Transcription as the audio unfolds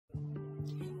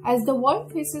As the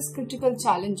world faces critical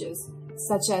challenges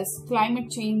such as climate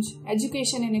change,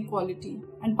 education inequality,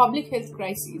 and public health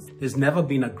crises, there's never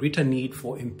been a greater need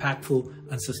for impactful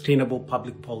and sustainable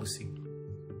public policy.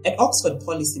 At Oxford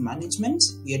Policy Management,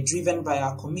 we are driven by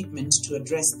our commitment to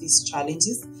address these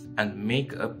challenges and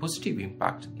make a positive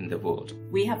impact in the world.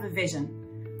 We have a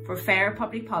vision for fair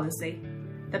public policy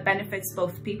that benefits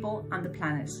both people and the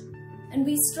planet. And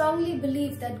we strongly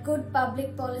believe that good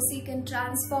public policy can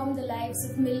transform the lives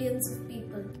of millions of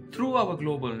people. Through our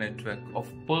global network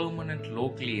of permanent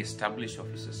locally established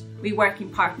offices, we work in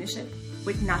partnership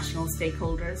with national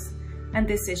stakeholders and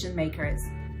decision makers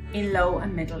in low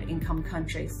and middle income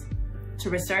countries to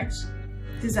research,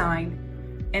 design,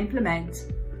 implement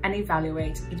and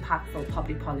evaluate impactful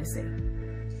public policy.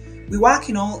 We work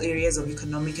in all areas of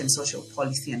economic and social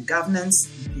policy and governance,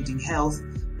 including health,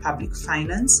 public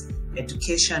finance,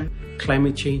 education,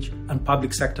 climate change, and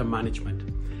public sector management.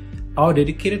 Our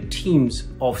dedicated teams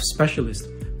of specialists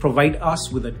provide us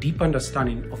with a deep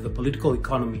understanding of the political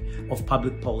economy of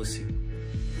public policy.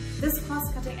 This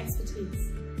cross-cutting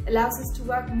expertise allows us to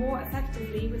work more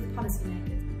effectively with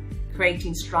policymakers,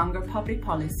 creating stronger public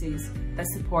policies that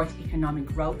support economic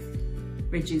growth,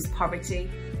 reduce poverty,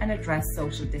 and address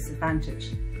social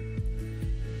disadvantage.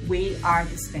 We are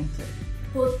distinctive,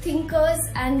 both thinkers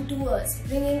and doers,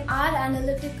 bringing our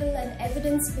analytical and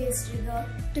evidence-based rigor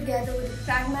together with a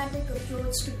pragmatic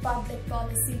approach to public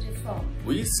policy reform.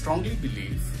 We strongly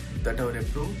believe that our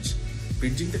approach,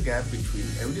 bridging the gap between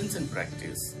evidence and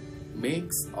practice,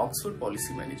 makes Oxford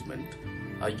Policy Management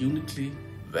a uniquely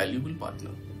valuable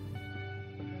partner.